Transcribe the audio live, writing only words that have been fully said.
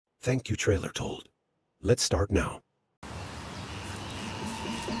Thank you, TrailerTold. Let's start now.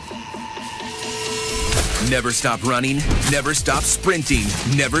 Never stop running, never stop sprinting,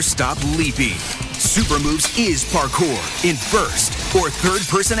 never stop leaping. Supermoves is parkour in first or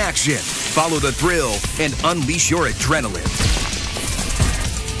third-person action. Follow the thrill and unleash your adrenaline.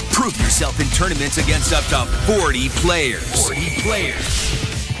 Prove yourself in tournaments against up to 40 players.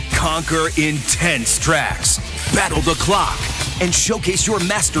 Conquer intense tracks, battle the clock, and showcase your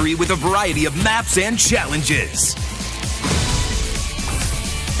mastery with a variety of maps and challenges.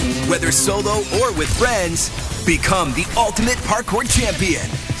 Whether solo or with friends, become the ultimate parkour champion.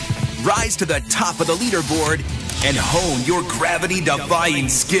 Rise to the top of the leaderboard and hone your gravity-defying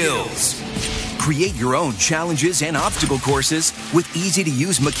skills. Create your own challenges and obstacle courses with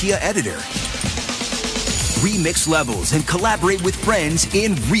easy-to-use Makea Editor. Remix levels and collaborate with friends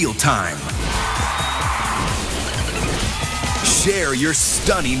in real time. Share your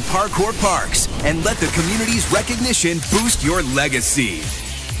stunning parkour parks and let the community's recognition boost your legacy.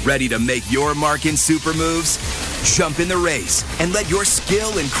 Ready to make your mark in Supermoves? Jump in the race and let your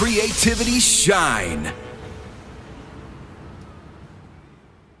skill and creativity shine.